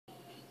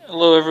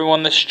Hello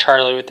everyone, this is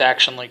Charlie with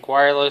Action Link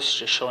Wireless.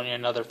 Just showing you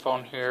another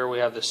phone here. We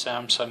have the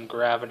Samsung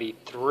Gravity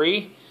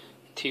 3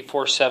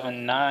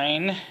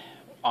 T479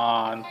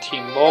 on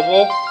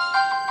T-Mobile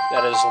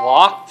that is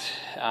locked.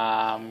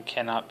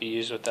 Cannot be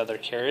used with other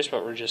carriers,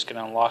 but we're just going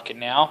to unlock it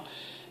now.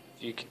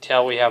 If you can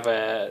tell, we have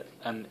an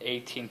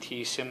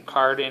at&t SIM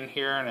card in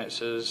here, and it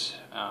says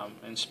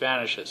in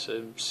Spanish it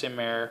says SIM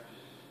error.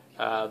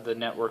 The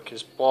network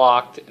is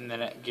blocked, and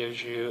then it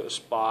gives you a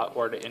spot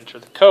where to enter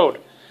the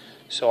code.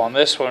 So on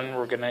this one,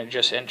 we're going to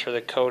just enter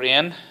the code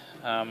in.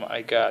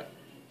 I got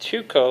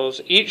two codes.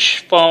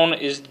 Each phone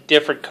is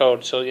different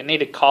code, so you need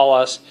to call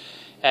us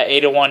at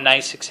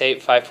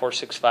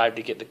 801-968-5465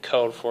 to get the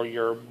code for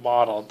your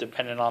model,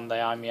 depending on the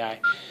IMEI.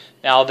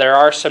 Now there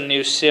are some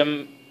new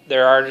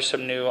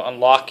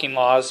unlocking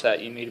laws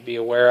that you need to be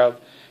aware of.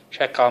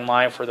 Check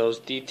online for those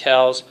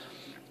details.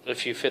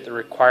 If you fit the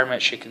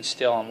requirements, you can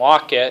still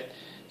unlock it.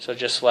 So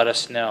just let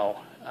us know.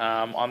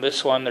 On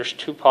this one, there's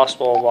two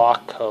possible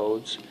lock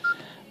codes.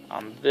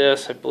 On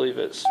this, I believe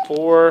it's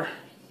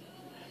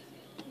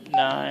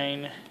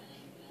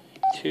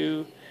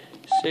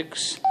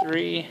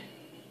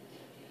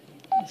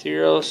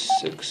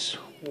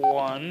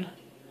 49263-061,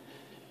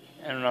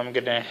 and I'm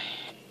going to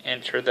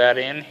enter that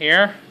in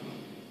here.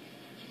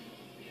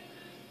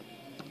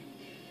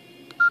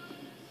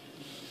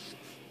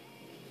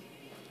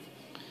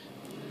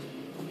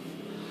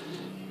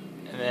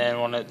 And then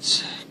when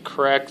it's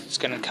correct, it's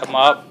going to come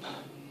up.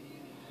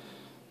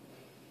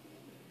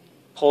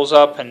 Pulls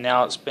up, and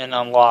now it's been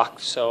unlocked,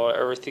 so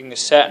everything is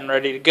set and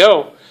ready to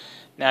go.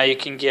 Now you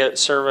can get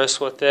service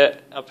with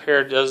it. Up here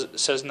it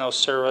says no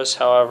service.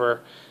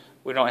 However,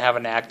 we don't have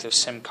an active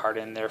SIM card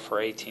in there for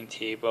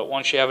at&t, but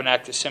once you have an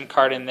active SIM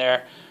card in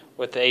there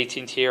with the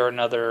at&t or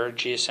another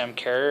GSM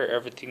carrier,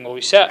 everything will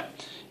be set.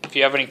 If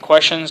you have any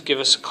questions, give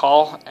us a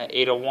call at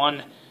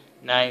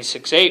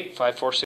 801-968-5465.